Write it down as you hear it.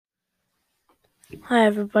Hi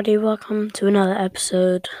everybody, welcome to another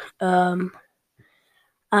episode. They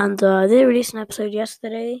released an episode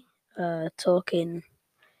yesterday, talking,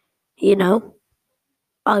 I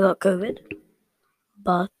got COVID,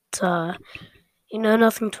 but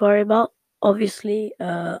nothing to worry about. Obviously,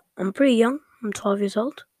 I'm pretty young. I'm 12 years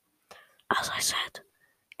old. As I said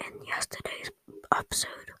in yesterday's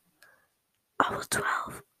episode, I was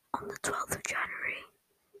 12 on the 12th of January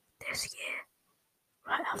this year,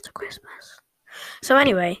 right after Christmas. So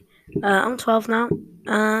anyway, I'm 12 now,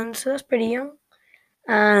 and so that's pretty young.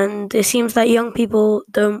 And it seems that young people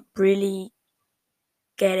don't really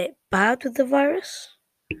get it bad with the virus.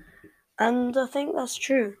 And I think that's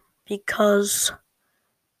true because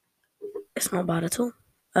it's not bad at all.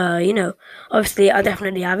 Obviously, I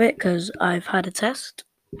definitely have it because I've had a test.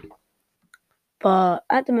 But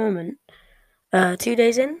at the moment, 2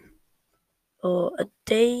 days in, or a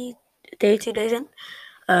day, 2 days in,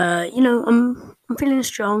 I'm feeling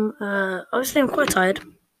strong. Obviously, I'm quite tired,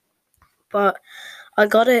 but I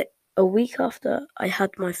got it a week after I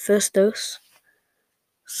had my first dose,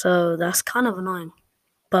 so that's kind of annoying.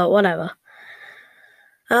 But whatever.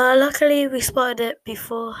 Luckily, we spotted it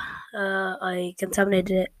before I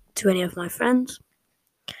contaminated it to any of my friends.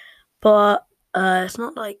 But it's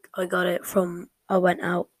not like I got it from I went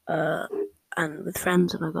out and with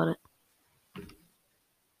friends and I got it.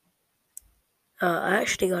 I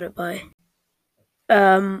actually got it by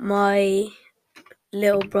my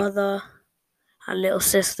little brother and little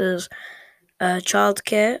sister's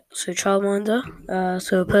childcare, so childminder,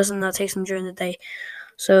 so a person that takes them during the day.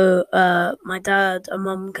 So my dad and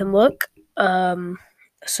mum can work.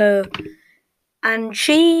 So and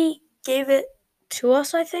she gave it to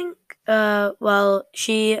us, I think. Well,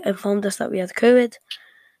 she informed us that we had COVID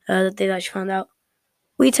the day that she found out.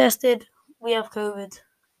 We tested, we have COVID,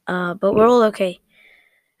 but we're all okay.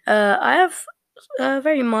 I have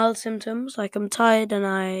very mild symptoms, like I'm tired and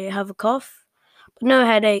I have a cough, but no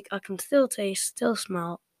headache. I can still taste, still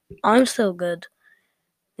smell. I'm still good.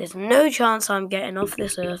 There's no chance I'm getting off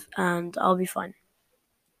this earth, and I'll be fine.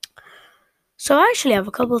 So I actually have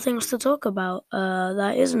a couple of things to talk about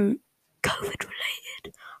that isn't COVID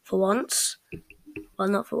related for once. Well,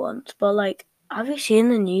 not for once, but like, have you seen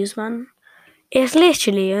the news, man? It's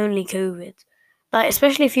literally only COVID. Like,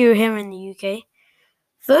 especially if you were here in the UK.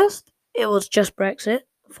 First, it was just Brexit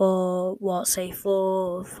for what, say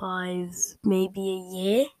 4, 5, maybe a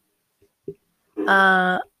year.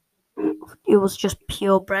 Uh, it was just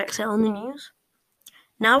pure Brexit on the news.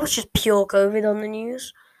 Now it's just pure COVID on the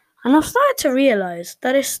news. And I've started to realise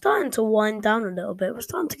that it's starting to wind down a little bit. We're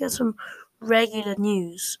starting to get some regular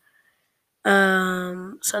news.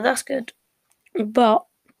 So that's good. But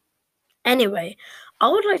anyway, I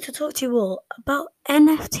would like to talk to you all about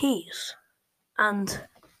NFTs. And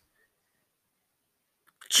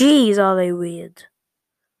geez, are they weird.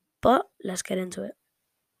 But let's get into it.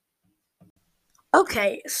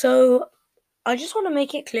 Okay, so I just want to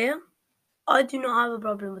make it clear I do not have a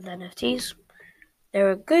problem with NFTs.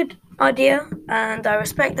 They're a good idea, and I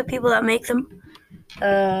respect the people that make them.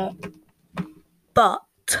 Uh, but,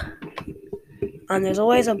 and there's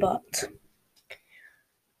always a but,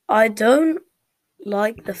 I don't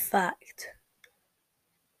like the fact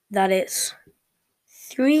that it's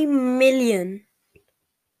 3 million,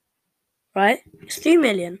 right? It's 3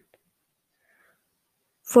 million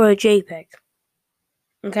for a JPEG.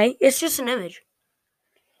 Okay? It's just an image.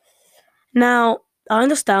 Now, I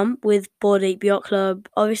understand with Bored Ape Yacht Club,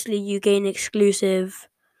 obviously you gain exclusive,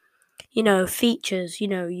 features.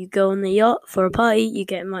 You go on the yacht for a party, you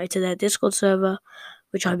get invited to their Discord server,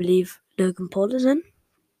 which I believe Logan Paul is in,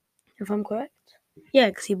 if I'm correct. Yeah,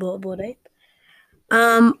 because he bought a Bored Ape.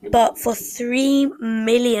 But for 3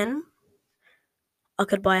 million, I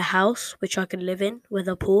could buy a house, which I could live in, with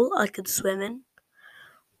a pool I could swim in,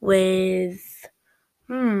 with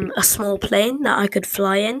a small plane that I could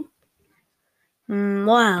fly in.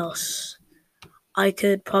 What else? I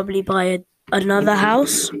could probably buy another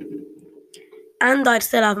house, and I'd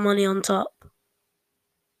still have money on top.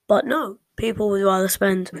 But no, people would rather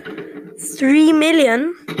spend 3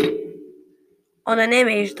 million on an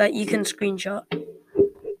image that you can screenshot.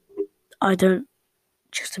 I don't,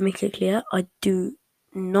 just to make it clear, I do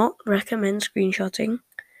not recommend screenshotting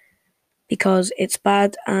because it's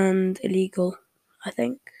bad and illegal, I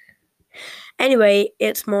think. Anyway,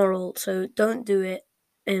 it's moral, so don't do it.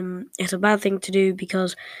 It's a bad thing to do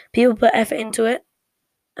because people put effort into it,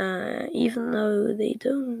 even though they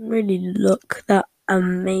don't really look that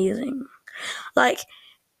amazing. Like,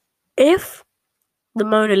 if the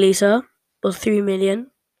Mona Lisa was 3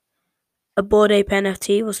 million, a Bored Ape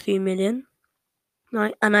NFT was 3 million,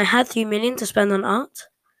 right, and I had 3 million to spend on art,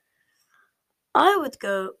 I would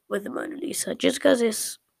go with the Mona Lisa just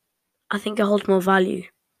because I think it holds more value.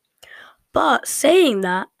 But saying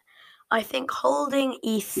that, I think holding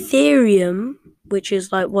Ethereum, which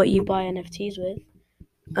is like what you buy NFTs with,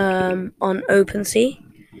 on OpenSea.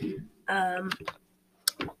 I'm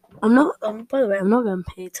not. By the way, I'm not getting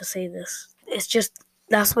paid to say this. It's just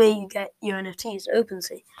that's where you get your NFTs,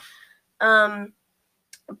 OpenSea.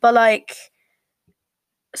 But like,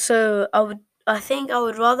 so I think I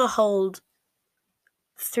would rather hold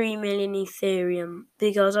 3 million Ethereum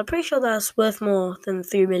because I'm pretty sure that's worth more than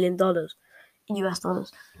 $3 million US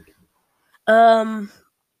dollars.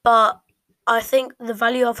 But I think the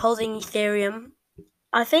value of holding Ethereum,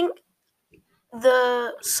 I think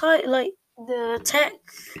the site like the tech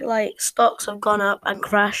like stocks have gone up and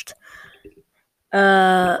crashed.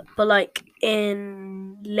 But like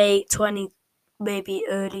in late 20, maybe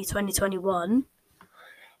early 2021.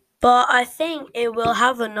 But I think it will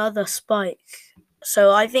have another spike.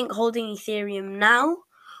 So I think holding Ethereum now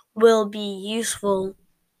will be useful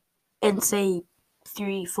in say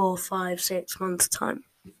 3, 4, 5, 6 months time.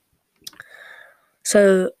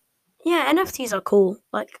 So yeah, NFTs are cool.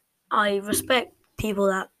 Like I respect people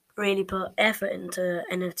that really put effort into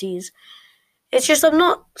NFTs. It's just I'm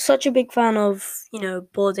not such a big fan of,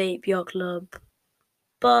 Bored Ape Yacht Club.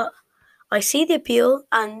 But I see the appeal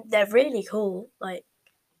and they're really cool, like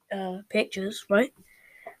pictures, right?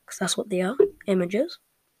 Because that's what they are, images.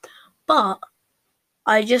 But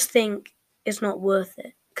I just think it's not worth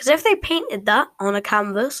it. Because if they painted that on a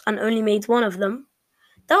canvas and only made one of them,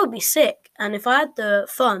 that would be sick. And if I had the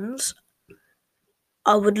funds,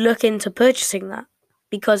 I would look into purchasing that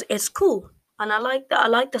because it's cool and I like that. I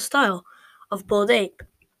like the style of Bored Ape,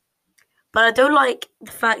 but I don't like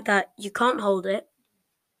the fact that you can't hold it.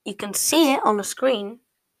 You can see it on the screen,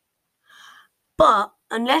 but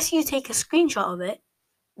unless you take a screenshot of it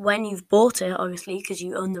when you've bought it, obviously because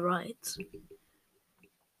you own the rights,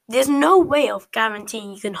 there's no way of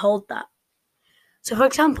guaranteeing you can hold that. So, for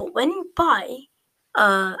example, when you buy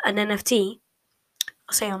an NFT,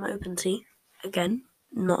 I'll say on OpenSea again,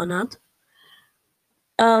 not an ad.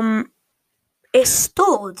 It's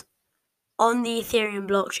stored on the Ethereum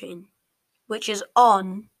blockchain, which is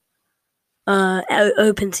on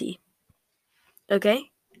OpenSea.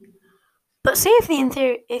 Okay? But say if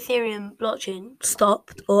the Ethereum blockchain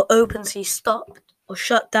stopped, or OpenSea stopped, or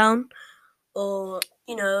shut down, or,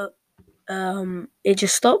 it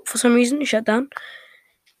just stopped for some reason, it shut down.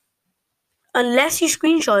 Unless you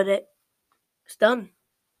screenshot it, it's done.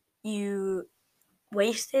 You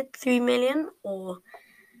wasted 3 million, or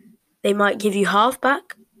they might give you half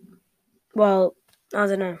back. Well, I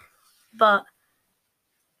don't know. But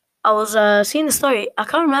I was seeing the story. I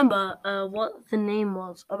can't remember what the name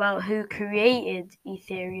was about who created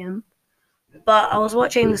Ethereum, but I was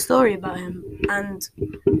watching the story about him, and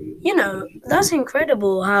that's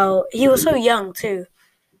incredible how he was so young too.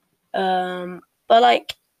 But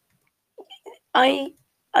like, I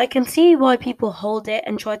I can see why people hold it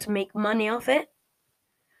and try to make money off it.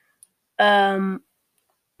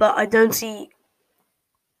 But I don't see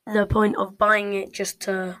the point of buying it just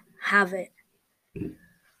to have it.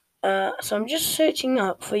 So I'm just searching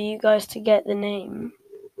up for you guys to get the name.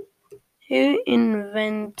 Who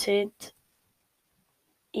invented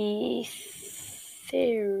Ethereum?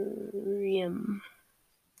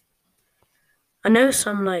 I know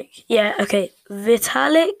some Vitalik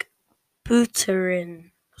Buterin.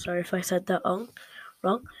 Sorry if I said that wrong.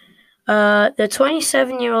 The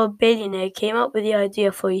 27-year-old billionaire came up with the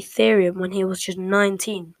idea for Ethereum when he was just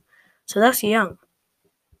 19. So that's young.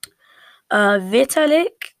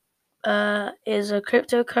 Vitalik is a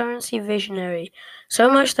cryptocurrency visionary, so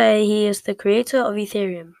much that he is the creator of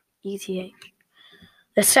Ethereum, ETH.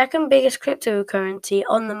 The second biggest cryptocurrency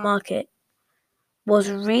on the market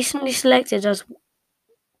was recently selected as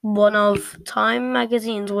one of Time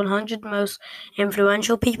magazine's 100 most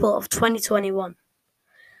influential people of 2021.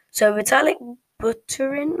 So Vitalik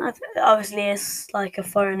Buterin, obviously is like a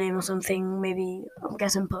foreign name or something, maybe I'm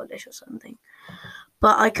guessing Polish or something.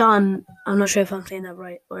 But I'm not sure if I'm saying that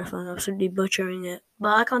right or if I'm absolutely butchering it,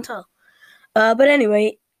 but I can't tell. But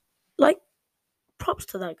anyway, like, props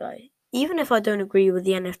to that guy. Even if I don't agree with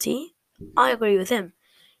the NFT, I agree with him.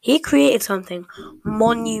 He created something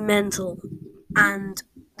monumental, and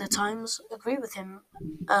the Times agree with him,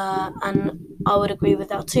 and I would agree with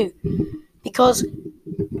that too. Because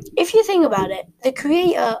if you think about it, the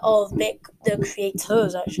creators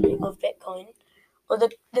actually of Bitcoin, or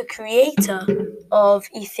the creator of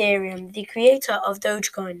Ethereum, the creator of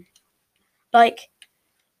Dogecoin, like,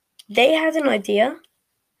 they had an idea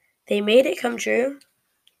They made it come true,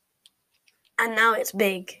 and now it's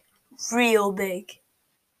big, real big.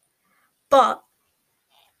 But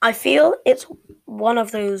I feel it's one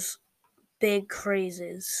of those big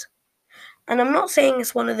crazes. And I'm not saying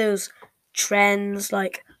it's one of those trends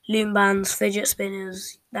like loom bands, fidget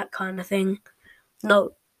spinners, that kind of thing.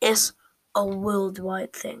 No, it's a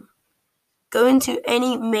worldwide thing. Go into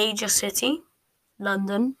any major city,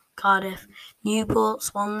 London, Cardiff, Newport,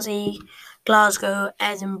 Swansea, Glasgow,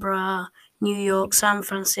 Edinburgh, New York, San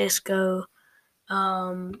Francisco,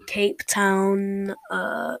 Cape Town,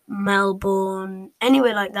 Melbourne,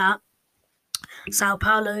 anywhere like that, Sao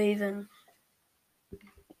Paulo even.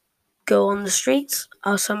 Go on the streets,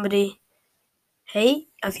 ask somebody, hey,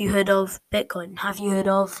 have you heard of Bitcoin? Have you heard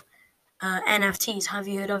of NFTs? Have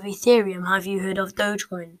you heard of Ethereum? Have you heard of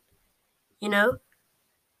Dogecoin? You know,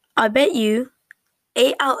 I bet you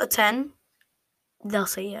 8 out of 10, they'll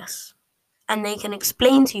say yes. And they can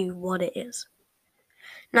explain to you what it is.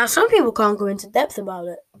 Now, some people can't go into depth about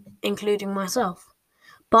it, including myself.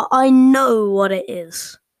 But I know what it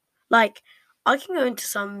is. Like, I can go into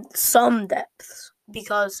some depths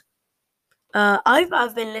because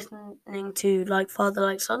I've been listening to Like Father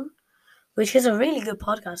Like Son, which is a really good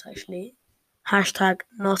podcast actually. Hashtag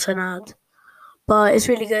not an ad. But it's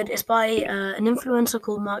really good. It's by an influencer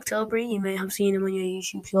called Mark Tilbury. You may have seen him on your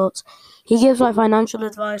YouTube shorts. He gives like financial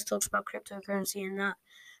advice, talks about cryptocurrency and that.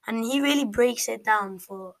 And he really breaks it down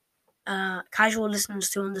for casual listeners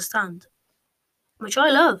to understand, which I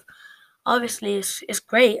love. Obviously, it's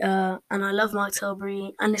great. And I love Mark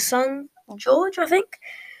Tilbury and his son, George, I think,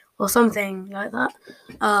 or something like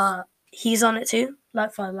that. He's on it too.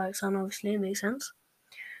 Like Father, like Son, obviously, it makes sense.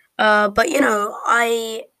 But, you know,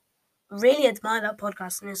 I really admire that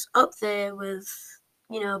podcast, and it's up there with,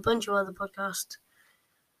 you know, a bunch of other podcasts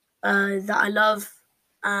that I love.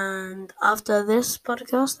 And after this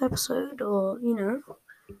podcast episode, or, you know,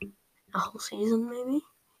 a whole season maybe,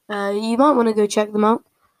 you might want to go check them out.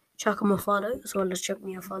 Chuck them a follow, as well as chuck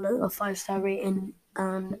me a follow, a 5-star rating,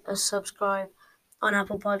 and a subscribe on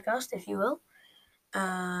Apple Podcast, if you will.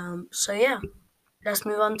 So yeah, let's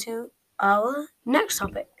move on to our next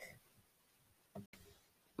topic.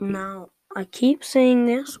 Now, I keep saying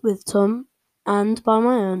this with Tom and by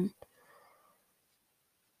my own.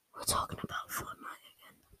 We're talking about Fortnite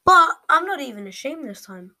again. But I'm not even ashamed this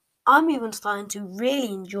time. I'm even starting to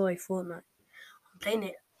really enjoy Fortnite. I'm playing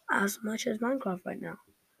it as much as Minecraft right now.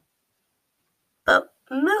 But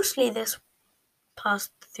mostly this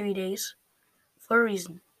past 3 days for a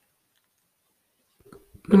reason.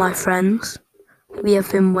 My friends, we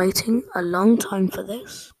have been waiting a long time for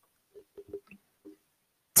this.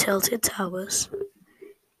 Tilted Towers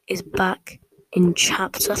is back in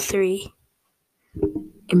Chapter 3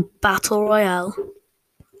 in Battle Royale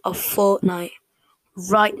of Fortnite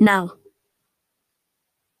right now.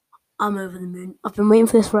 I'm over the moon. I've been waiting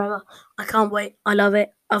for this forever. I can't wait. I love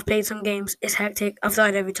it. I've played some games. It's hectic. I've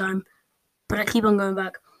died every time. But I keep on going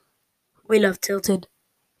back. We love Tilted.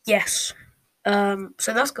 Yes. So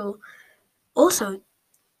that's cool. Also,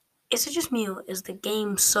 is it just me or is the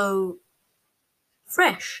game so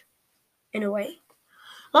fresh in a way?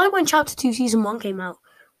 Like when Chapter 2 Season 1 came out,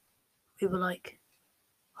 we were like,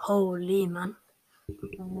 holy man,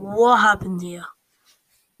 what happened here?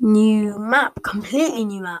 New map, completely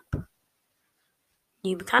new map.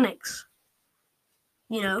 New mechanics.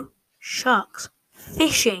 You know, sharks,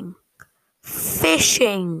 fishing.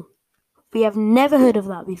 We have never heard of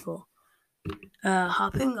that before.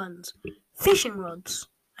 Harpoon guns, fishing rods.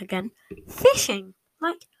 Again, fishing.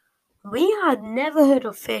 Like, we had never heard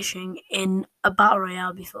of fishing in a battle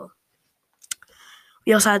royale before.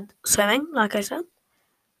 We also had swimming, like I said,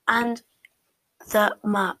 and the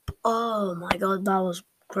map. Oh my god, that was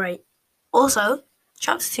great. Also,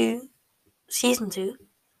 Chapter 2, Season 2,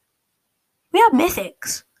 we had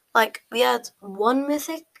mythics. Like, we had one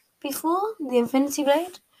mythic before, the Infinity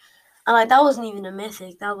Blade. And, like, that wasn't even a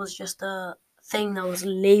mythic. That was just a thing that was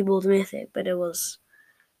labeled mythic. But it was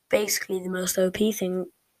basically the most OP thing.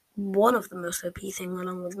 One of the most OP thing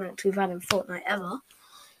along with Max we've had in Fortnite ever.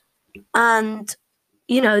 And,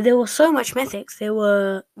 you know, there were so much mythics. There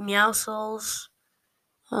were Meowscles.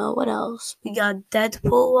 What else? We got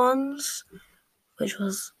Deadpool ones, which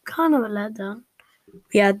was kind of a letdown.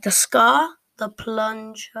 We had the Scar, the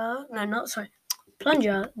Plunger. No, not sorry.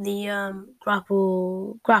 Plunger, the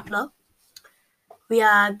grappler. We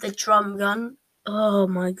had the drum gun. Oh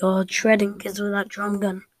my god, shredding kids with that drum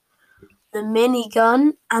gun. The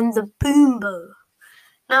minigun and the boom bow.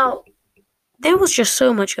 Now, there was just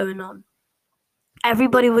so much going on.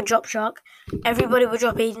 Everybody would drop Shark. Everybody would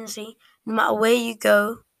drop Agency. No matter where you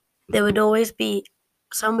go, there would always be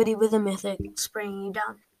somebody with a mythic spraying you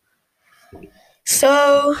down.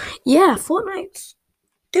 So, yeah, Fortnite's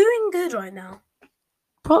doing good right now.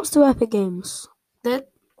 Props to Epic Games. They're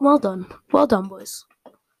well done. Well done, boys.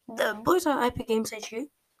 The boys at Epic Games HQ,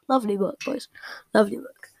 lovely work, boys. Lovely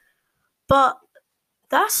work. But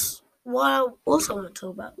that's what I also want to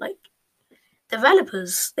talk about. Like,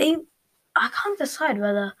 developers, I can't decide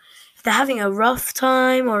whether if they're having a rough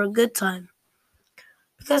time or a good time.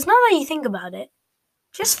 Because now that you think about it,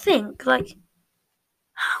 just think, like,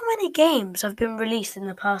 how many games have been released in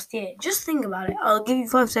the past year? Just think about it. I'll give you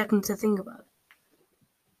 5 seconds to think about it.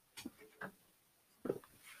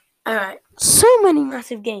 Alright, so many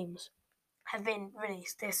massive games have been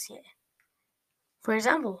released this year. For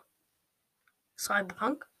example,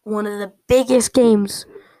 Cyberpunk, one of the biggest games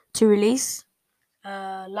to release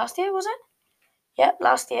last year, was it? Yeah,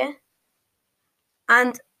 last year.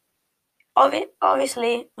 And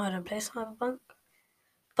obviously, I don't play Cyberpunk,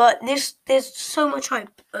 but there's so much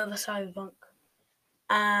hype over Cyberpunk.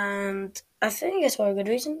 And I think it's for a good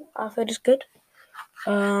reason. I've heard it's good.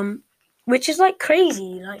 Which is like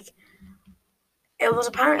crazy. Like, it was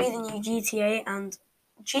apparently the new GTA, and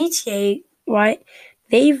GTA, right?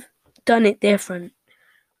 They've done it different.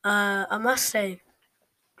 I must say,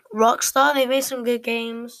 Rockstar, they made some good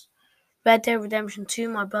games. Red Dead Redemption 2,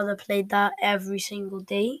 my brother played that every single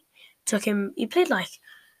day. He played like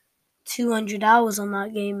 200 hours on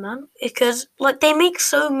that game, man. Because, like, they make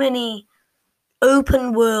so many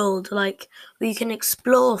open world, like, where you can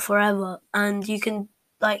explore forever, and you can,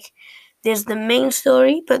 like, there's the main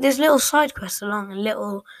story, but there's little side quests along, and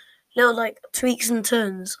little like tweaks and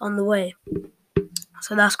turns on the way.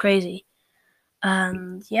 So that's crazy.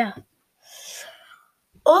 And yeah.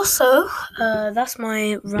 Also, that's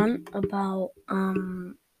my rant about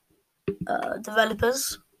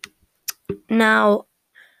developers. Now,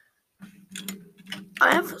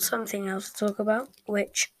 I have something else to talk about,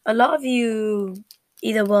 which a lot of you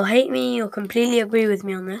either will hate me or completely agree with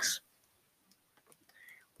me on this.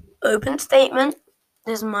 Open statement,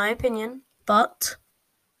 this is my opinion, but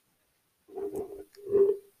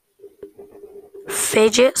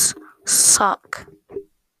fidgets suck.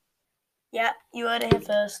 Yeah, you heard it here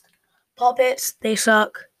first. Puppets, they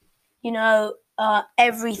suck. You know,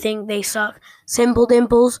 everything, they suck. Simple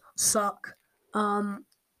dimples suck.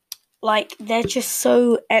 Like, they're just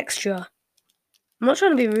so extra. I'm not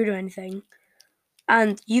trying to be rude or anything.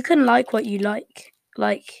 And you can like what you like.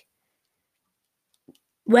 Like,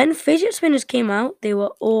 when fidget spinners came out, they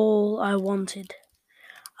were all I wanted.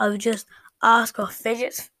 I would just ask for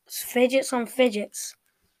fidgets on fidgets.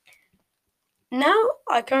 Now,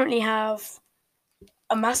 I currently have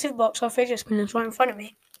a massive box of fidget spinners right in front of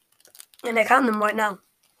me. And I count them right now.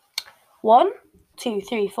 1, 2,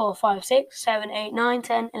 3, 4, 5, 6, 7, 8, 9,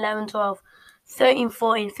 10, 11, 12, 13,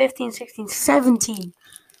 14, 15, 16, 17.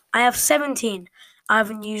 I have 17. I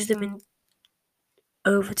haven't used them in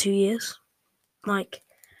over 2 years. Like,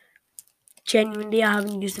 genuinely, I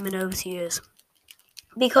haven't used them in over 2 years.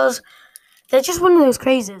 Because they're just one of those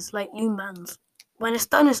crazes, like loom bands. When it's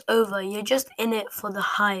done, it's over. You're just in it for the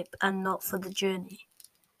hype and not for the journey.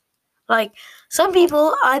 Like, some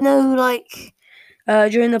people I know, like,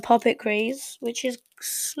 during the puppet craze, which is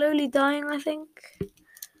slowly dying, I think.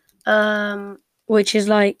 Which is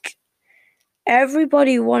like,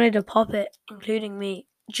 everybody wanted a puppet, including me,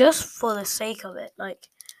 just for the sake of it. Like,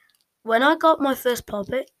 when I got my first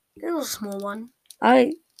puppet, it was a small one.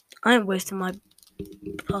 I ain't wasting my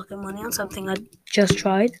pocket money on something I just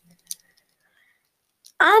tried.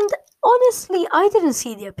 And honestly, I didn't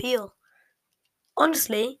see the appeal.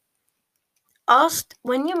 Honestly,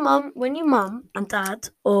 when your mum and dad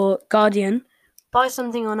or guardian buy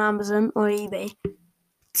something on Amazon or eBay,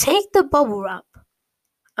 take the bubble wrap,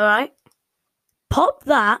 alright? Pop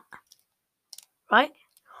that, right?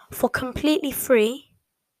 For completely free.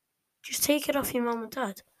 Just take it off your mum and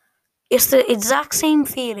dad. It's the exact same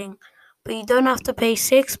feeling, but you don't have to pay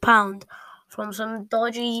 £6 from some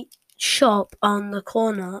dodgy shop on the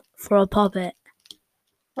corner for a puppet.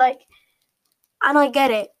 Like, and I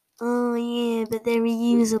get it. Oh yeah, but they're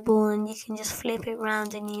reusable and you can just flip it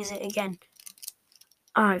around and use it again.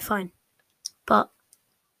 Alright, fine. But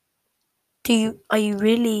are you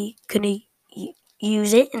really gonna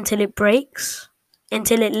use it until it breaks?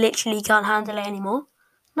 Until it literally can't handle it anymore?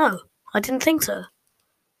 No, I didn't think so.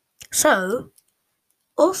 So,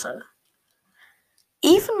 also,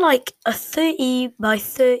 even like a 30 by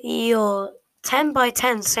 30 or 10 by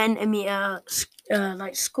 10 centimeter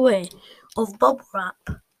like square of bubble wrap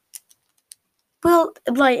will,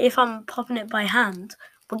 like, if I'm popping it by hand,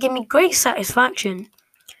 will give me great satisfaction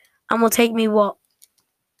and will take me, what,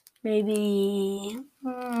 maybe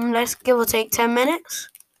let's give or take 10 minutes.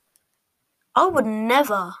 I would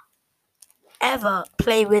never, ever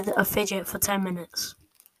play with a fidget for 10 minutes.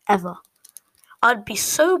 Ever. I'd be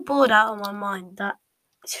so bored out of my mind that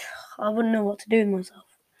I wouldn't know what to do with myself.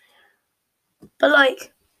 But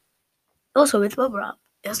like, also with bubble wrap,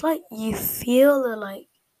 it's like you feel like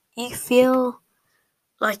it's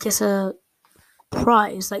a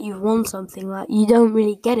prize that you've won something that you don't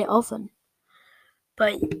really get it often.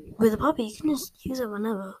 But with a puppy, you can just use it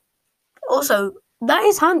whenever. Also, that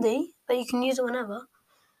is handy that you can use it whenever.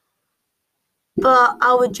 But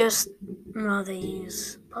I would just rather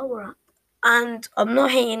use bubble wrap. And I'm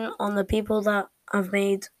not hating on the people that have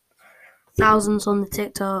made thousands on the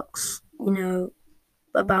TikToks,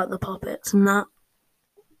 about the puppets and that.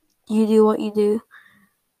 You do what you do,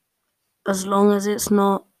 as long as it's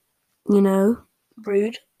not,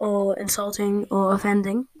 rude or insulting or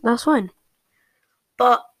offending, that's fine.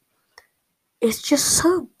 But it's just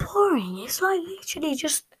so boring. It's like literally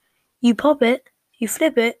just you pop it, you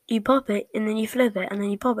flip it, you pop it, and then you flip it, and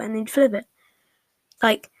then you pop it, and then you flip it.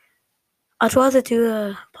 Like, I'd rather do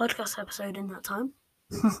a podcast episode in that time.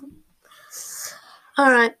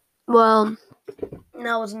 Alright, well,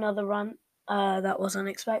 that was another run that was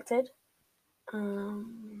unexpected.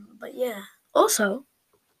 But yeah. Also,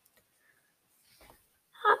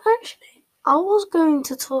 actually, I was going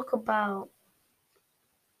to talk about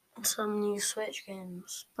some new Switch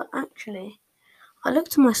games, but actually, I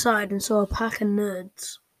looked to my side and saw a pack of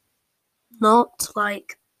nerds. Not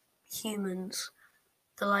like humans,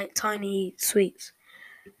 they're like tiny sweets.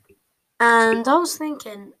 And I was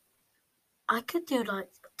thinking, I could do like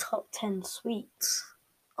top 10 sweets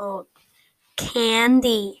or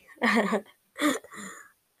candy.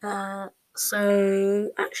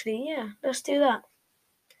 So actually, yeah, let's do that.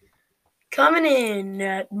 Coming in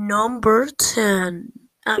at number 10.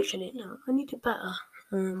 Actually, no, I need a better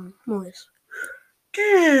noise.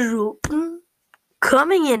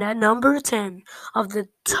 Coming in at number 10 of the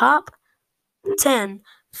top 10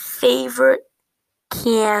 favorite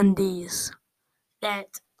candies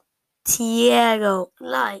that Tiago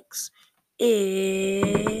likes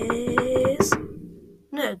is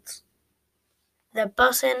nuts. They're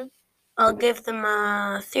buzzing. I'll give them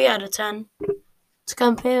a 3 out of 10. To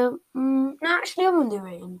compare, no, actually, I won't do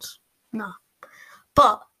ratings. No.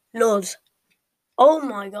 But, Lords, oh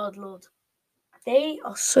my god, Lord. They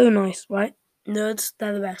are so nice, right? Nerds,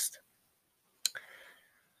 they're the best.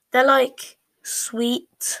 They're like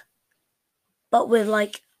sweet, but with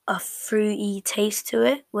like a fruity taste to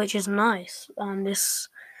it, which is nice. And it's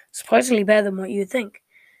surprisingly better than what you would think.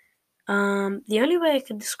 The only way I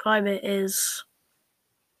could describe it is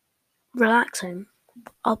relaxing.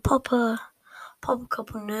 I'll pop a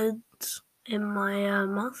couple nerds in my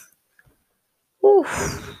mouth.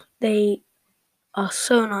 Oof, they are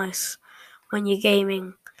so nice when you're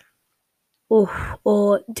gaming.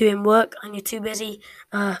 Or doing work and you're too busy.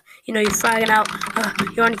 You're fragging out.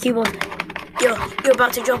 You're on the keyboard. You're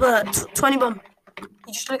about to drop a 20 bomb.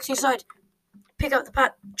 You just look to your side, pick up the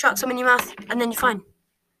pad, chuck some in your mouth, and then you're fine.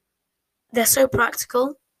 They're so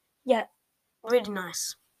practical, yet really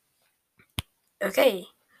nice. Okay,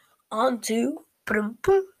 on to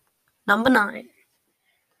number 9.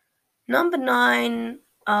 Number 9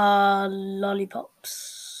 are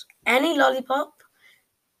lollipops. Any lollipop,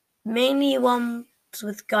 mainly ones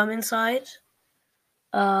with gum inside.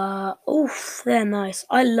 They're nice.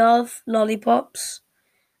 I love lollipops,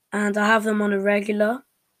 and I have them on a regular.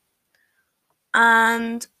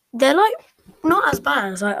 And they're like not as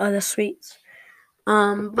bad as like other sweets,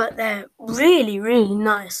 but they're really, really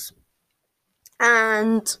nice.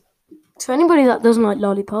 And to anybody that doesn't like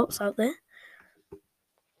lollipops out there,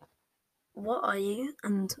 what are you?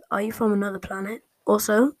 And are you from another planet?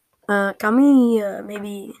 Also, can we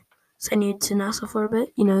maybe send you to NASA for a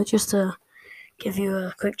bit? Just to give you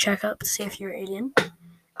a quick checkup to see if you're alien.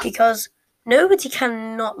 Because nobody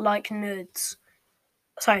can not like nerds.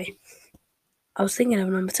 Sorry, I was thinking of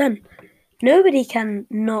number 10. Nobody can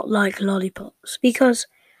not like lollipops because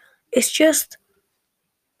it's just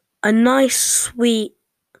a nice sweet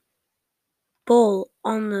ball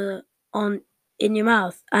in your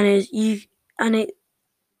mouth, and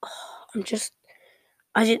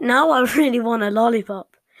now I really want a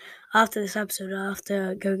lollipop. After this episode, I have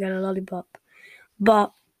to go get a lollipop.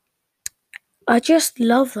 But I just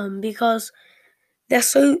love them because they're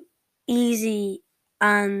so easy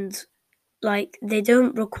and like they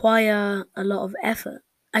don't require a lot of effort.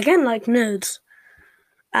 Again, like nerds.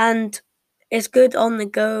 And it's good on the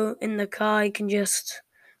go in the car. You can just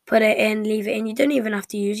put it in, leave it in. You don't even have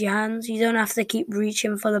to use your hands. You don't have to keep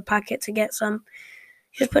reaching for the packet to get some.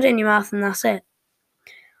 You just put it in your mouth and that's it.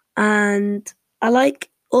 And I like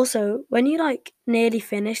also when you like nearly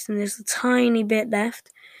finished and there's a tiny bit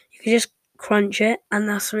left, you can just crunch it and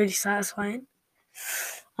that's really satisfying.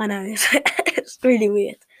 I know, it's really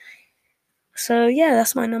weird. So yeah,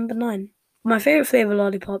 that's my number 9. My favourite flavour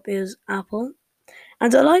lollipop is apple.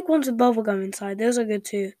 And I like ones with bubblegum inside, those are good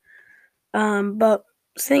too. But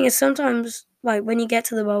the thing is sometimes like when you get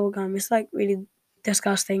to the bubblegum, it's like really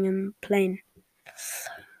disgusting and plain.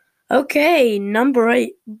 Okay, number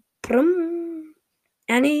 8. Brum.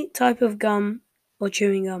 Any type of gum or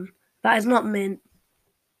chewing gum that is not mint.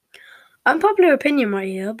 Unpopular opinion right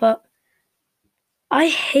here, but I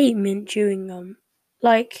hate mint chewing gum.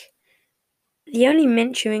 Like, the only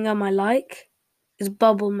mint chewing gum I like is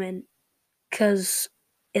bubble mint, because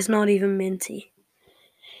it's not even minty.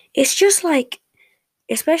 It's just like,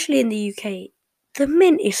 especially in the UK, the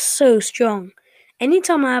mint is so strong.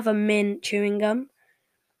 Anytime I have a mint chewing gum,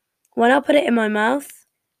 when I put it in my mouth,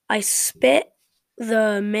 I spit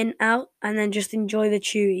the mint out and then just enjoy the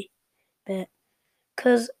chewy bit.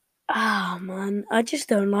 Because, man, I just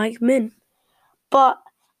don't like mint. But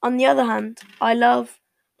on the other hand, I love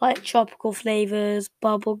like tropical flavors,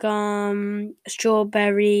 bubblegum,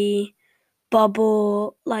 strawberry,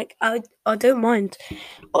 bubble. Like, I don't mind.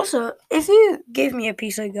 Also, if you give me a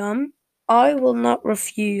piece of gum, I will not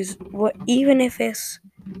refuse what, even if it's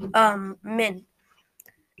mint.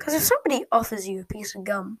 Because if somebody offers you a piece of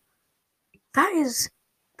gum, that is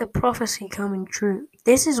the prophecy coming true.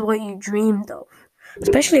 This is what you dreamed of,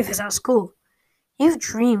 especially if it's at school. You've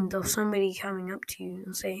dreamed of somebody coming up to you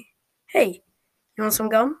and say, "Hey, you want some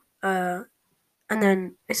gum?" And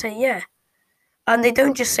then they say, "Yeah," and they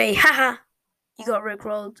don't just say, "Haha, you got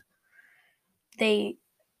rickrolled." They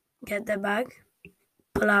get their bag,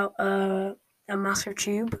 pull out a massive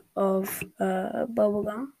tube of bubble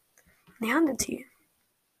gum, and they hand it to you.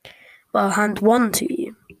 Well, hand one to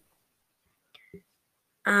you,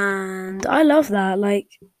 and I love that.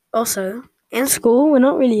 Like, also in school, we're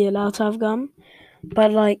not really allowed to have gum,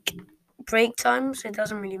 but like break times, it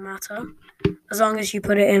doesn't really matter as long as you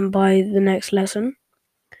put it in by the next lesson.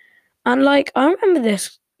 And like, I remember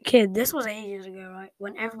this kid, this was ages ago, right?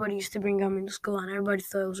 When everybody used to bring gum into school and everybody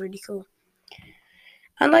thought it was really cool.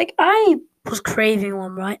 And like, I was craving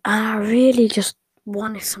one, right? And I really just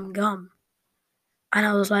wanted some gum. And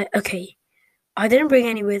I was like, okay, I didn't bring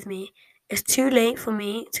any with me. It's too late for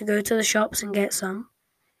me to go to the shops and get some.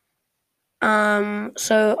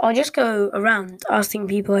 So I'll just go around asking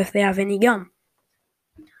people if they have any gum.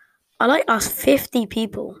 I like asked 50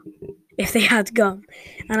 people if they had gum,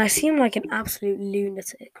 and I seemed like an absolute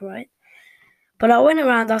lunatic, right? But I went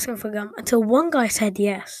around asking for gum until one guy said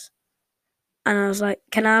yes, and I was like,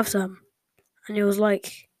 "Can I have some?" And he was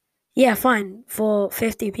like, "Yeah, fine, for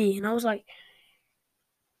 50p." And I was like,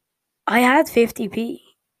 I had 50p,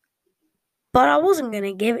 but I wasn't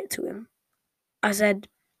gonna give it to him. I said,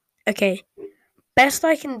 "Okay, best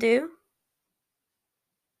I can do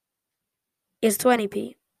is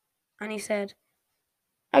 20p," and he said,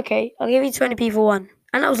 "Okay, I'll give you 20p for one."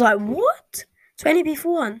 And I was like, "What? 20p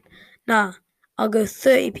for one? Nah, I'll go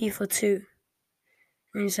 30p for two."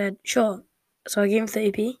 And he said, "Sure." So I gave him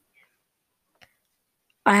 30p.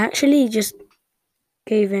 I actually just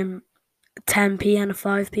gave him 10p and a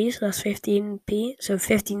 5p, so that's 15p, so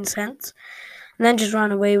 15 cents. And then just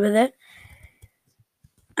ran away with it.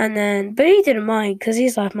 And then, but he didn't mind because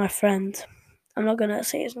he's like my friend. I'm not gonna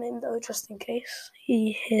say his name though, just in case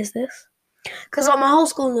he hears this. Because like my whole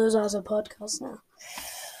school knows I have a podcast now.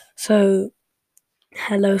 So,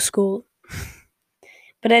 hello school.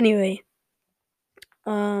 But anyway,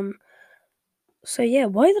 so yeah,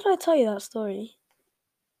 why did I tell you that story?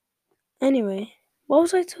 Anyway, what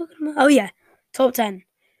was I talking about? Oh yeah, top 10.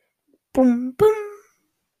 Boom, boom.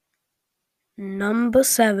 Number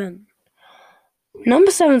 7.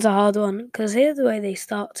 Number 7's a hard one because here's the way they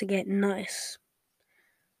start to get nice.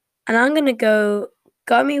 And I'm gonna go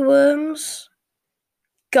gummy worms,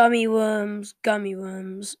 gummy worms, gummy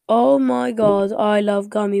worms. Oh my god, I love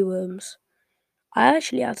gummy worms. I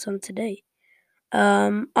actually had some today.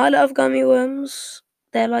 I love gummy worms.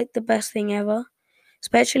 They're like the best thing ever,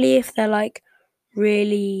 especially if they're like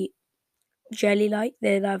really jelly-like.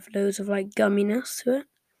 They have loads of like gumminess to it,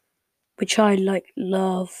 which I like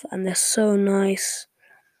love, and they're so nice.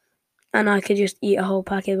 And I could just eat a whole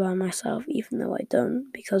packet by myself, even though I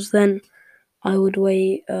don't, because then I would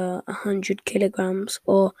weigh 100 kilograms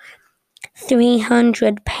or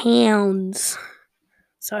 300 pounds.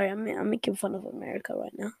 Sorry, I'm making fun of America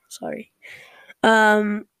right now. Sorry.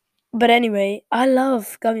 But anyway, I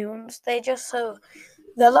love gummy worms. They're just so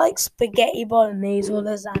They're like spaghetti bolognese or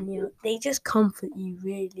lasagna. They just comfort you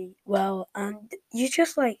really well, and you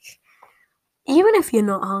just like, even if you're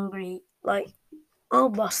not hungry, like I'll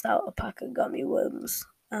bust out a pack of gummy worms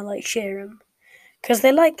and like share them because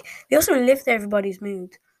they also lift everybody's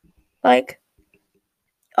mood. Like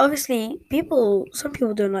obviously, some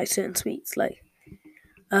people don't like certain sweets. Like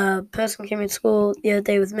a person came in school the other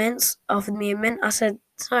day with mints, offered me a mint. I said,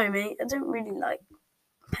 "Sorry, mate, I don't really like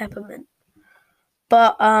peppermint."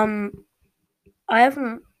 But I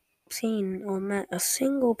haven't seen or met a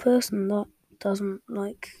single person that doesn't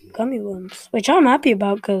like gummy worms, which I'm happy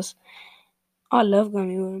about because I love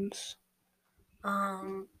gummy worms.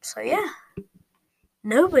 So yeah,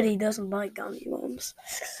 nobody doesn't like gummy worms,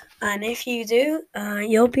 and if you do,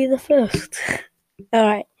 you'll be the first. All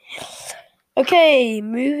right. Okay,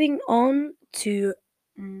 moving on to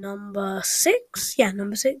number 6. Yeah,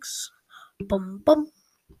 number 6. Bum bum.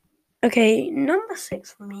 Okay, number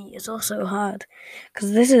 6 for me is also hard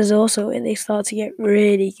because this is also where they start to get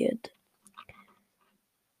really good.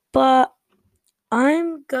 But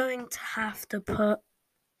I'm going to have to put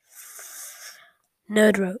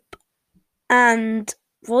Nerd Rope. And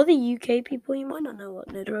for the UK people, you might not know what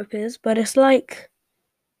Nerd Rope is, but it's like,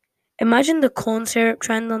 imagine the corn syrup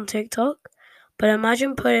trend on TikTok, but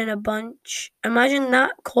imagine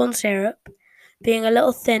that corn syrup being a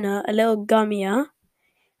little thinner, a little gummier,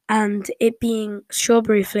 and it being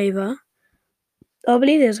strawberry flavor. I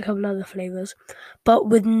believe there's a couple other flavors, but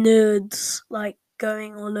with nerds like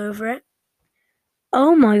going all over it.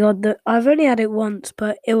 Oh my god, I've only had it once,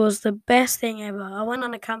 but it was the best thing ever. I went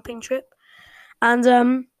on a camping trip, and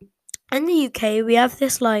in the UK we have a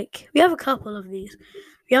couple of these.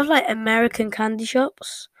 We have like American candy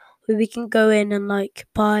shops where we can go in and like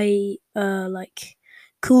buy like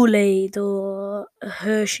Kool-Aid or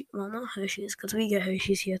Hershey. Well, not Hershey's because we get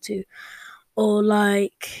Hershey's here too. Or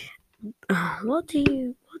like what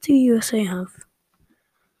do USA have?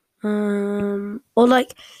 Or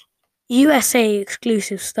like USA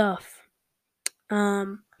exclusive stuff.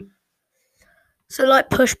 Um, so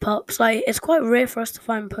like push pops, like it's quite rare for us to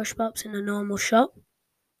find push pops in a normal shop,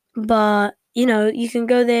 but you know you can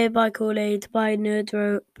go there, buy Kool-Aid, buy Nerd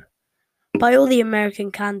Rope, buy all the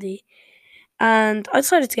American candy, and I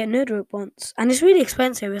decided to get Nerd Rope once, and it's really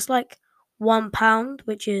expensive. It's like £1,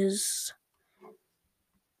 which is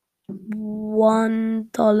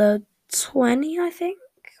 $1.20, I think,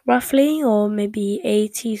 roughly, or maybe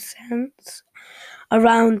 80 cents,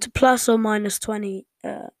 around plus or minus 20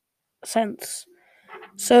 cents.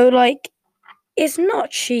 So like it's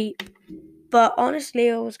not cheap, but honestly,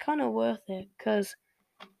 it was kind of worth it because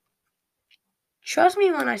trust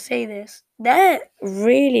me when I say this, they're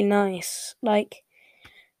really nice. Like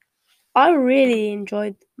I really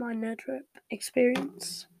enjoyed my Nerd Rope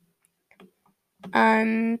experience,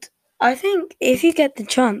 and I think if you get the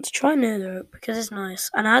chance, try Nerd Rope because it's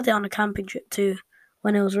nice. And I had it on a camping trip too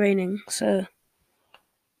when it was raining, so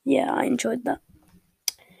yeah, I enjoyed that.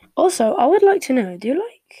 Also, I would like to know: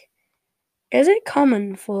 is it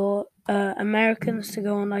common for Americans to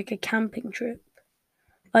go on like a camping trip?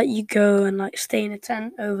 Like you go and like stay in a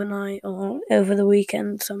tent overnight or over the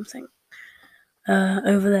weekend, something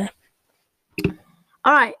over there.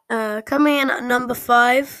 All right, coming in at number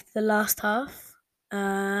 5, the last half,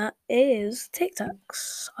 is Tic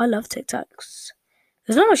Tacs. I love Tic Tacs.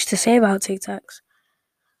 There's not much to say about Tic Tacs.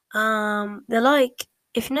 They're like,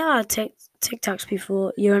 if you never had Tic Tacs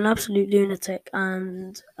before, you're an absolute lunatic,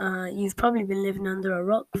 and you've probably been living under a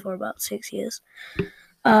rock for about 6 years.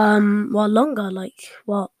 Well, longer, like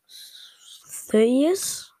what, 30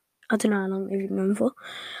 years? I don't know how long they've been known for,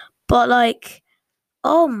 but like,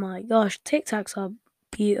 oh my gosh, Tic Tacs are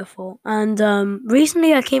beautiful. And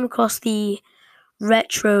recently I came across the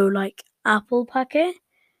retro like apple packet,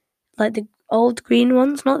 like the old green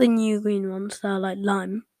ones, not the new green ones that are like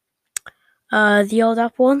lime. The old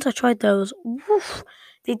apple ones, I tried those. Woof,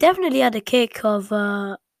 they definitely had a kick of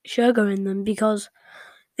sugar in them because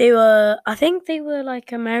I think they were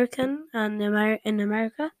like American and in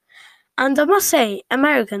America. And I must say,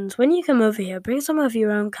 Americans, when you come over here, bring some of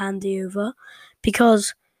your own candy over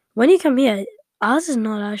because when you come here, ours is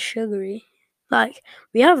not as sugary. Like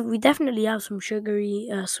we definitely have some sugary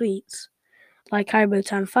sweets like Haribo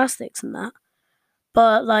Time Fastics and that,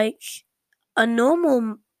 but like a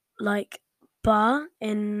normal like bar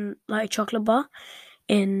in like chocolate bar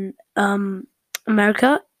in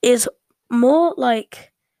America is more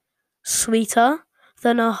like sweeter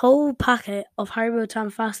than a whole packet of Haribo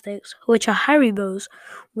Fastics, which are Haribos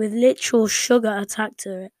with literal sugar attached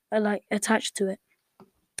to it,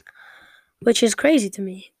 which is crazy to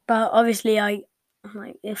me. But obviously,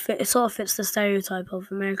 Like it sort of fits the stereotype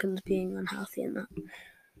of Americans being unhealthy and that,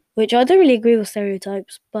 which I don't really agree with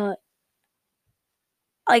stereotypes, but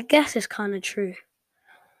I guess it's kind of true.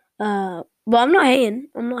 But I'm not hating.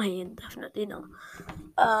 I'm not hating. Definitely not.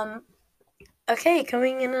 Okay,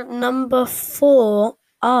 coming in at number 4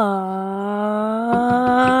 are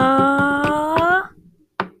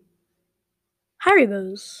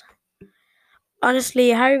Haribos. Honestly,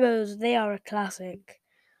 Haribos, they are a classic.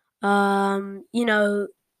 You know,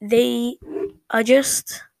 they are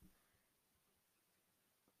just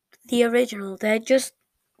the original. They're just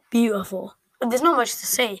beautiful. There's not much to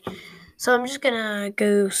say. So I'm just gonna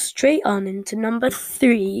go straight on into number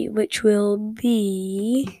 3, which will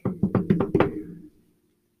be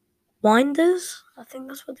Winders. I think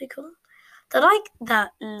that's what they call it. They're like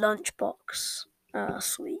that lunchbox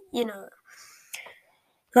sweet,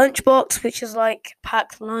 lunchbox, which is like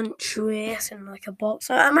packed lunch with in like a box.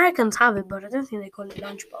 Americans have it, but I don't think they call it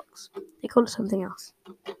lunchbox. They call it something else.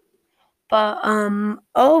 But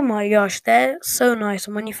oh my gosh, they're so nice.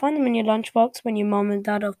 And when you find them in your lunchbox, when your mom and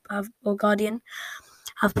dad or guardian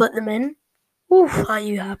have put them in, oof, are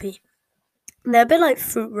you happy? They're a bit like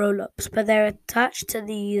fruit roll-ups, but they're attached to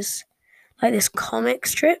these like this comic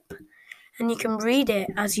strip, and you can read it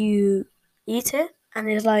as you eat it. And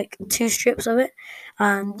there's like 2 strips of it,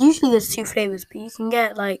 and usually there's 2 flavors, but you can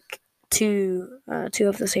get like two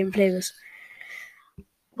of the same flavors.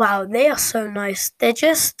 Wow, they are so nice. They're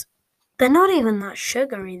not even that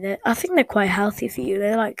sugary. I think they're quite healthy for you.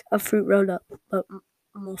 They're like a fruit roll up, but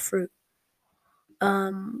more fruit.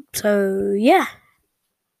 So yeah,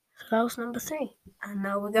 so that was number 3, and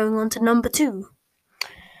now we're going on to number 2.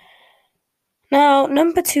 Now,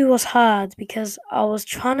 number 2 was hard because I was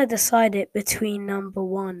trying to decide it between number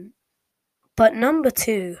 1, but number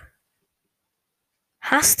 2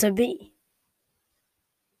 has to be.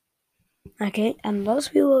 Okay, and lots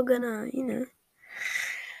of people are gonna,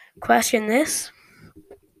 question this,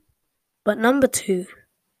 but number 2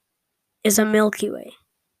 is a Milky Way.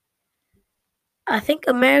 I think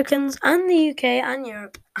Americans and the UK and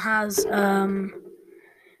Europe has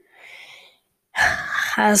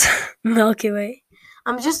Milky Way.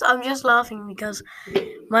 I'm just laughing because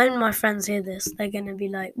when my friends hear this, they're gonna be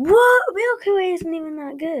like, "What? Milky Way isn't even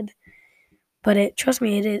that good." But trust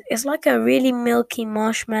me, it is. It's like a really milky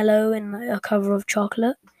marshmallow in like a cover of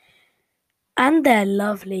chocolate, and they're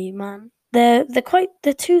lovely, man. They're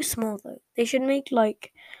too small though. They should make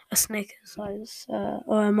like a Snickers size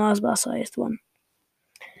or a Mars bar sized one.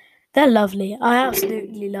 They're lovely. I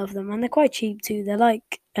absolutely love them, and they're quite cheap too. They're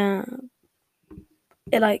like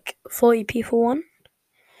 40p for one,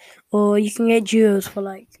 or you can get duos for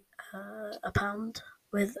like £1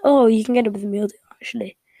 with. Oh, you can get it with a meal deal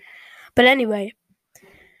actually. But anyway,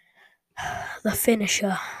 the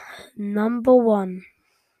finisher, number 1.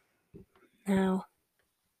 Now,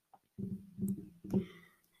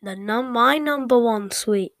 my number 1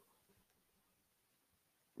 sweet.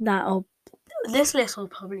 This list will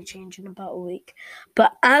probably change in about a week,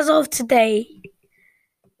 but as of today,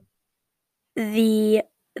 the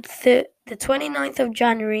 29th of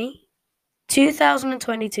January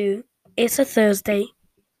 2022, it's a Thursday.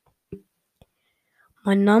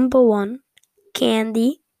 My number 1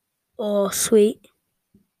 candy or sweet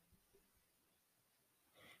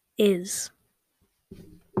is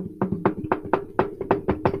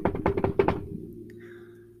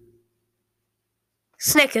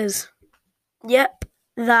Snickers. Yep,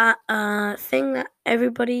 that thing that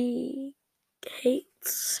everybody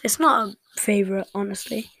hates. It's not a favorite,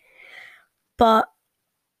 honestly, but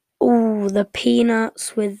the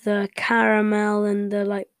peanuts with the caramel and the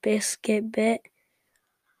like biscuit bit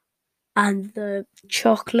and the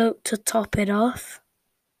chocolate to top it off.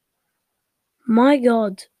 My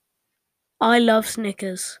God, I love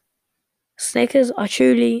Snickers. Snickers are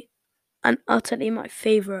truly and utterly my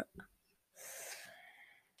favorite.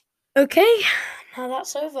 Okay, now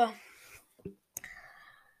that's over.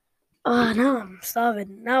 Oh, now I'm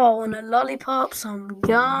starving. Now I want a lollipop, some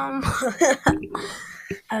gum,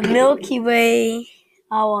 a Milky Way.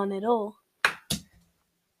 I want it all.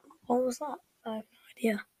 What was that? I have no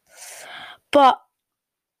idea. But,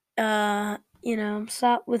 I'm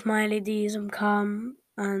sat with my LEDs, I'm calm,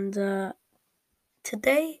 and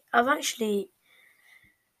today I've actually,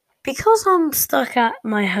 because I'm stuck at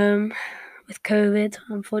my home with COVID,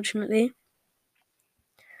 unfortunately,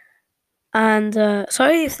 and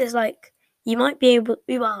sorry if there's like, you might be able,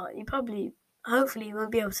 well, hopefully you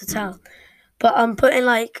won't be able to tell, but I'm putting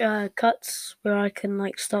like cuts where I can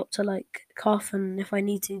like stop to like cough and if I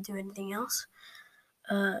need to do anything else.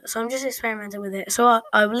 So I'm just experimenting with it. So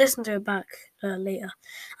I will listen to it back later,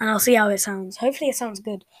 and I'll see how it sounds. Hopefully, it sounds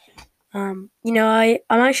good. I'm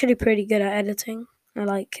actually pretty good at editing. I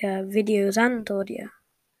like videos and audio.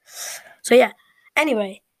 So yeah.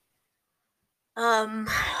 Anyway,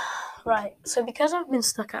 right. So because I've been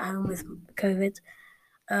stuck at home with COVID,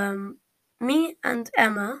 me and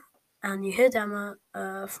Emma, and you heard Emma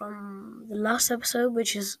from the last episode,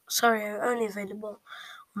 which is only available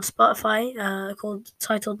on Spotify,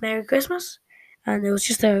 titled "Merry Christmas," and it was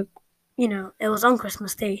just it was on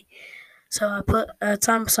Christmas Day, so I put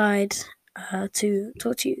time aside to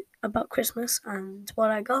talk to you about Christmas and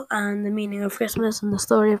what I got and the meaning of Christmas and the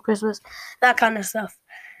story of Christmas, that kind of stuff.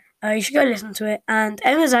 You should go listen to it. And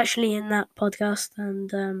Emma's actually in that podcast.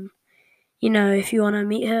 And, if you want to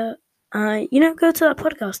meet her, go to that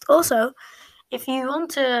podcast. Also, if you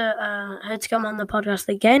want her to come on the podcast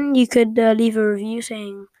again, you could leave a review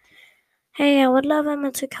saying, "Hey, I would love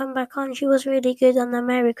Emma to come back on. She was really good on the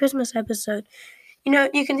Merry Christmas episode."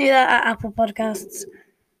 You can do that at Apple Podcasts.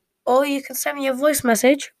 Or you can send me a voice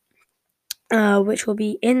message, which will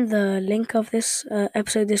be in the link of this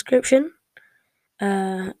episode description.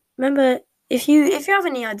 Remember, if you have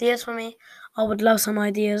any ideas for me, I would love some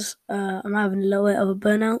ideas. I'm having a little bit of a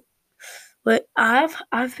burnout, but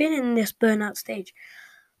I've been in this burnout stage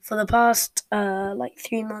for the past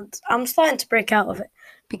 3 months. I'm starting to break out of it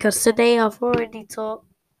because today I've already talked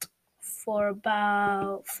for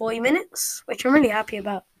about 40 minutes, which I'm really happy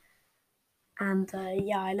about, and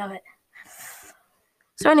I love it.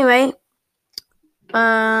 So anyway,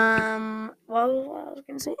 what was I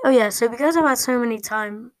going to say? Oh yeah, so because I've had so many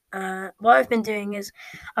time, what I've been doing is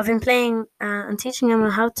I've been playing and teaching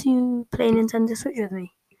Emma how to play Nintendo Switch with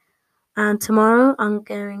me. And tomorrow I'm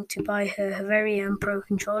going to buy her very own Pro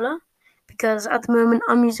controller, because at the moment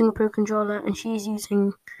I'm using a Pro controller and she's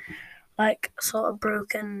using like sort of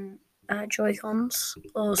broken Joy-Cons,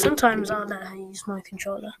 or sometimes I'll let her use my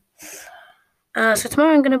controller. So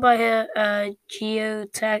tomorrow I'm going to buy her a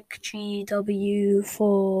Geotech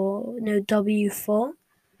W4,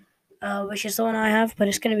 which is the one I have, but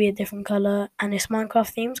it's going to be a different color, and it's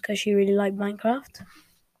Minecraft themed because she really liked Minecraft.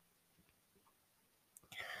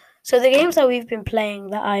 So the games that we've been playing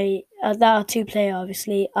that are 2-player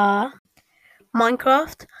obviously are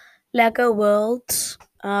Minecraft, Lego Worlds,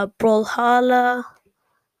 Brawlhalla,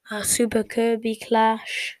 Super Kirby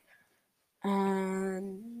Clash,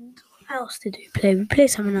 and what else did we play? We played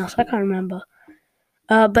something else, I can't remember.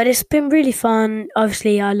 But it's been really fun.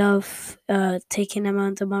 Obviously, I love taking them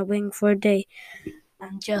under my wing for a day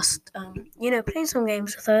and just, playing some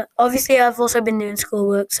games with her. Obviously, I've also been doing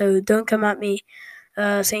schoolwork, so don't come at me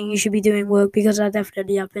saying you should be doing work, because I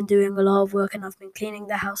definitely have been doing a lot of work, and I've been cleaning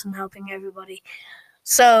the house and helping everybody.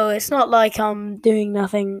 So it's not like I'm doing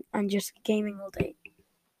nothing and just gaming all day.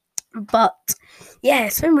 But yeah,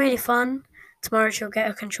 it's been really fun. Tomorrow she'll get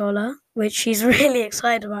a controller, which she's really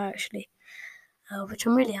excited about actually. Which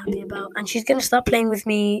I'm really happy about. And she's going to start playing with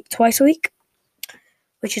me twice a week,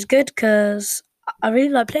 which is good because I really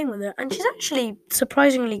like playing with her. And she's actually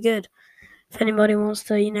surprisingly good. If anybody wants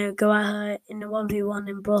to, go at her in a 1v1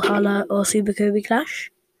 in Brawlhalla or Super Kirby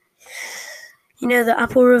Clash, the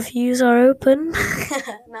Apple reviews are open.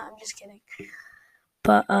 No, I'm just kidding.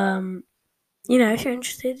 But, if you're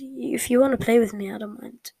interested, if you want to play with me, I don't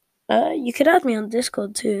mind. You could add me on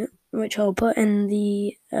Discord too, which I'll put in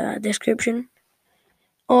the description.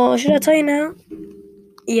 Or should I tell you now?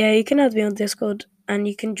 Yeah, you can add me on Discord, and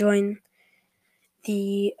you can join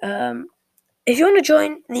the if you want to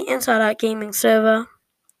join the Inside Out Gaming server,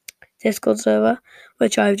 Discord server,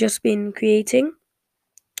 which I've just been creating.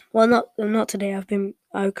 Well, not today.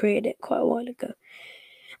 I created it quite a while ago.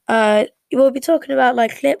 We'll be talking about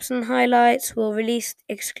like clips and highlights. We'll release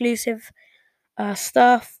exclusive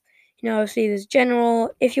stuff. Obviously there's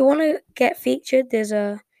general. If you want to get featured, there's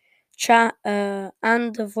a chat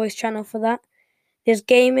and a voice channel for that. There's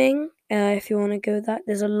gaming, if you want to go that.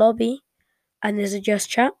 There's a lobby, and there's a just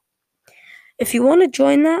chat. If you want to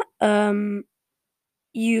join that,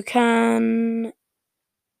 you can.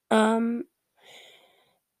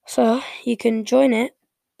 So you can join it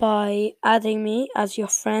by adding me as your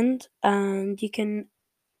friend, and you can,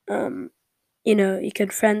 you can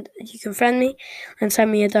friend me and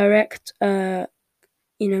send me a direct,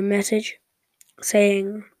 message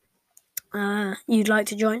saying you'd like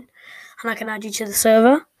to join, and I can add you to the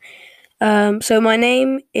server. So my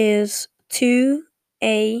name is 2ARR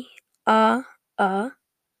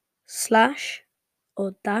slash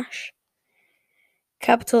or dash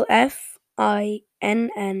capital FINNED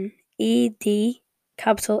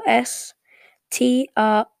capital STRING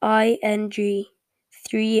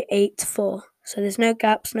 384. So there's no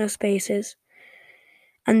gaps, no spaces.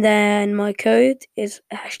 And then my code is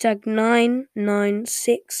hashtag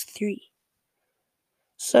 9963.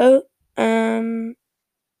 So,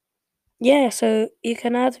 yeah, so you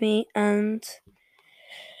can add me, and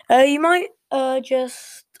you might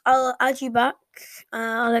I'll add you back.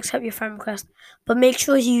 I'll accept your friend request, but make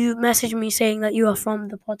sure you message me saying that you are from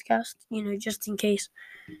the podcast. Just in case.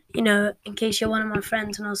 In case you're one of my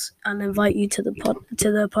friends, and I'll invite you to the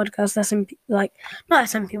podcast SMP, like not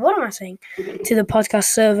SMP. What am I saying? To the podcast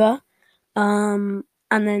server. And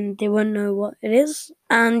then they won't know what it is.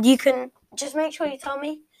 And you can just make sure you tell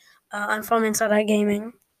me. I'm from Inside Out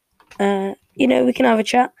Gaming. We can have a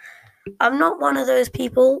chat. I'm not one of those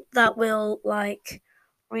people that will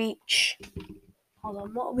reach. Hold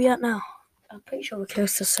on, what are we at now? I'm pretty sure we're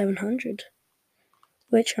close to 700,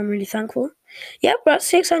 which I'm really thankful. Yep, we're at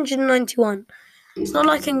 691. It's not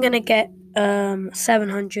like I'm gonna get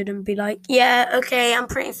 700 and be like, yeah, okay, I'm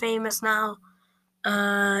pretty famous now.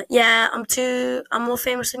 Yeah, I'm more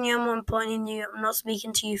famous than you, I'm more important than you, I'm not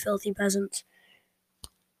speaking to you filthy peasants.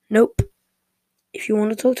 Nope. If you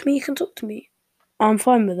want to talk to me, you can talk to me. I'm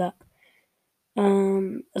fine with that.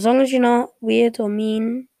 As long as you're not weird or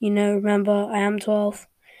mean, remember, I am 12.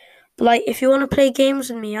 But, if you want to play games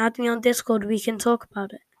with me, add me on Discord, we can talk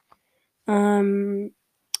about it.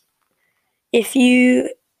 If you're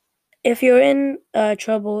in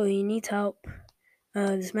trouble or you need help,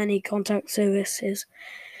 there's many contact services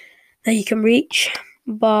that you can reach.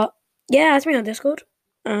 But yeah, add me on Discord,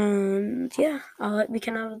 and yeah, we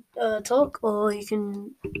can have a talk, or you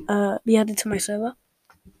can be added to my server.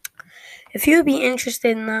 If you would be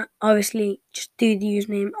interested in that, obviously just do the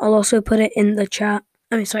username. I'll also put it in the chat.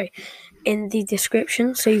 In the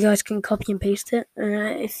description, so you guys can copy and paste it.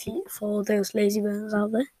 For those lazy bones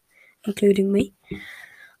out there, including me.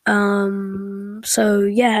 So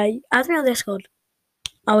yeah, add me on Discord.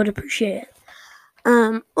 I would appreciate it.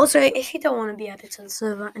 Also, if you don't want to be added to the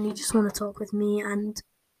server and you just want to talk with me, and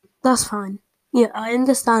that's fine. Yeah, I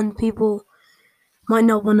understand people might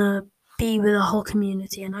not want to be with a whole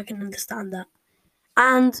community, and I can understand that.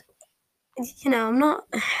 And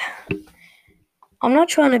I'm not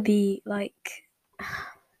trying to be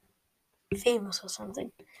famous or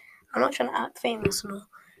something. I'm not trying to act famous and all.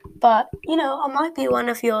 But I might be one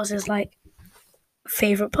of yours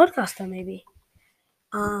favorite podcaster, maybe.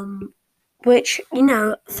 Which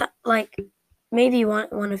maybe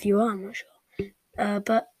one of you are. I'm not sure.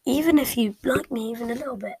 But even if you like me even a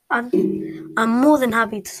little bit, I'm more than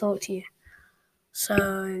happy to talk to you.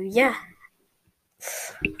 So yeah,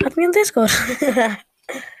 add me on Discord.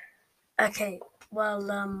 Okay,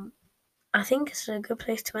 well, I think it's a good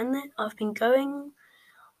place to end it. I've been going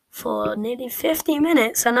for nearly 50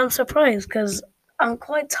 minutes, and I'm surprised because I'm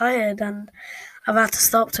quite tired and I've had to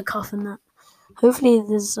stop to cough and that. Hopefully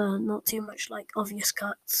there's not too much obvious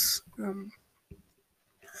cuts.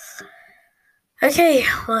 Okay,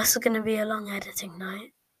 well, it's going to be a long editing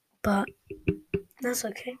night, but that's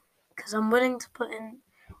okay because I'm willing to put in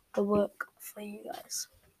the work for you guys.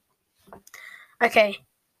 Okay,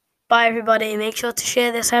 bye everybody. Make sure to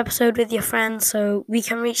share this episode with your friends so we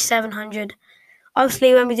can reach 700.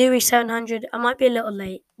 Obviously, when we do reach 700, I might be a little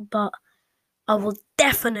late, but I will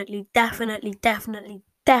definitely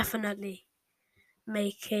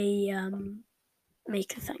make a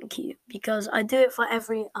thank you, because I do it for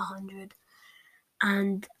every 100,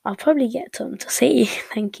 and I'll probably get Tom to say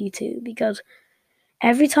thank you too, because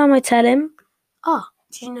every time I tell him, oh,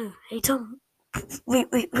 did you know, hey Tom,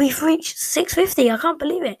 we've reached 650, I can't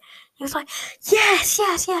believe it. He was like, yes,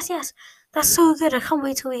 that's so good, I can't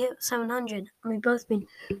wait till we hit 700, and we've both been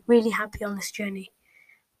really happy on this journey.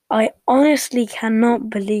 I honestly cannot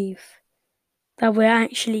believe that we're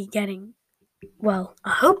actually getting, well,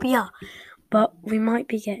 I hope we are, but we might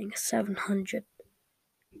be getting 700.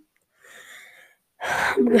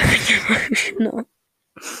 I'm going to get emotional.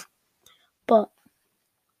 But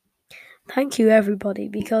thank you everybody,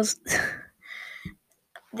 because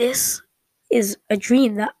this is a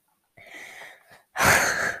dream that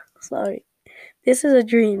this is a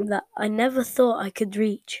dream that I never thought I could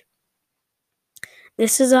reach.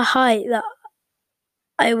 This is a height that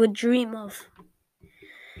I would dream of.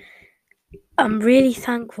 I'm really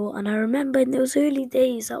thankful, and I remember in those early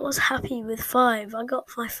days I was happy with 5. I got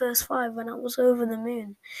my first 5 when I was over the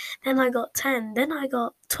moon. Then I got 10, then I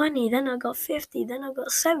got 20, then I got 50, then I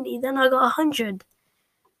got 70, then I got 100.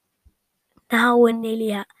 Now we're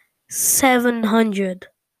nearly at 700.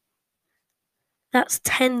 That's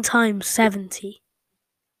 10 times 70.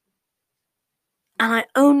 And I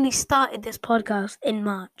only started this podcast in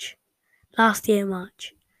March. Last year,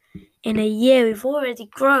 March. In a year, we've already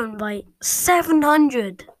grown by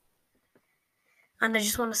 700. And I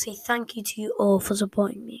just want to say thank you to you all for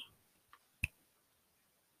supporting me.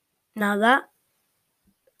 Now that,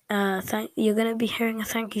 you're going to be hearing a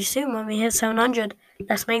thank you soon when we hit 700.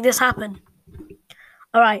 Let's make this happen.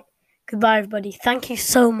 All right. Goodbye, everybody. Thank you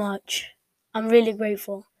so much. I'm really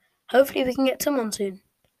grateful. Hopefully we can get to 1 soon.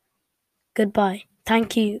 Goodbye.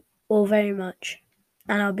 Thank you all very much.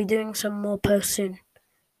 And I'll be doing some more posts soon.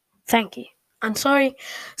 Thank you. I'm sorry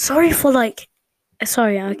for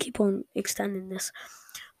I keep on extending this.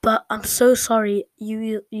 But I'm so sorry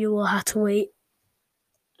you will have to wait.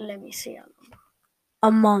 Let me see.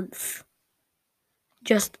 A month.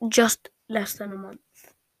 Just less than a month.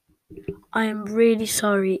 I am really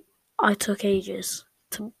sorry I took ages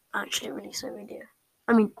to actually release a video.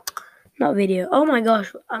 I mean, not video. Oh my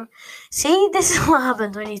gosh. See, this is what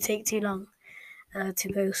happens when you take too long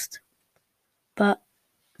to post. But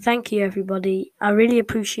thank you, everybody. I really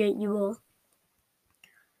appreciate you all.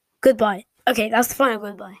 Goodbye. Okay, that's the final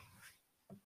goodbye.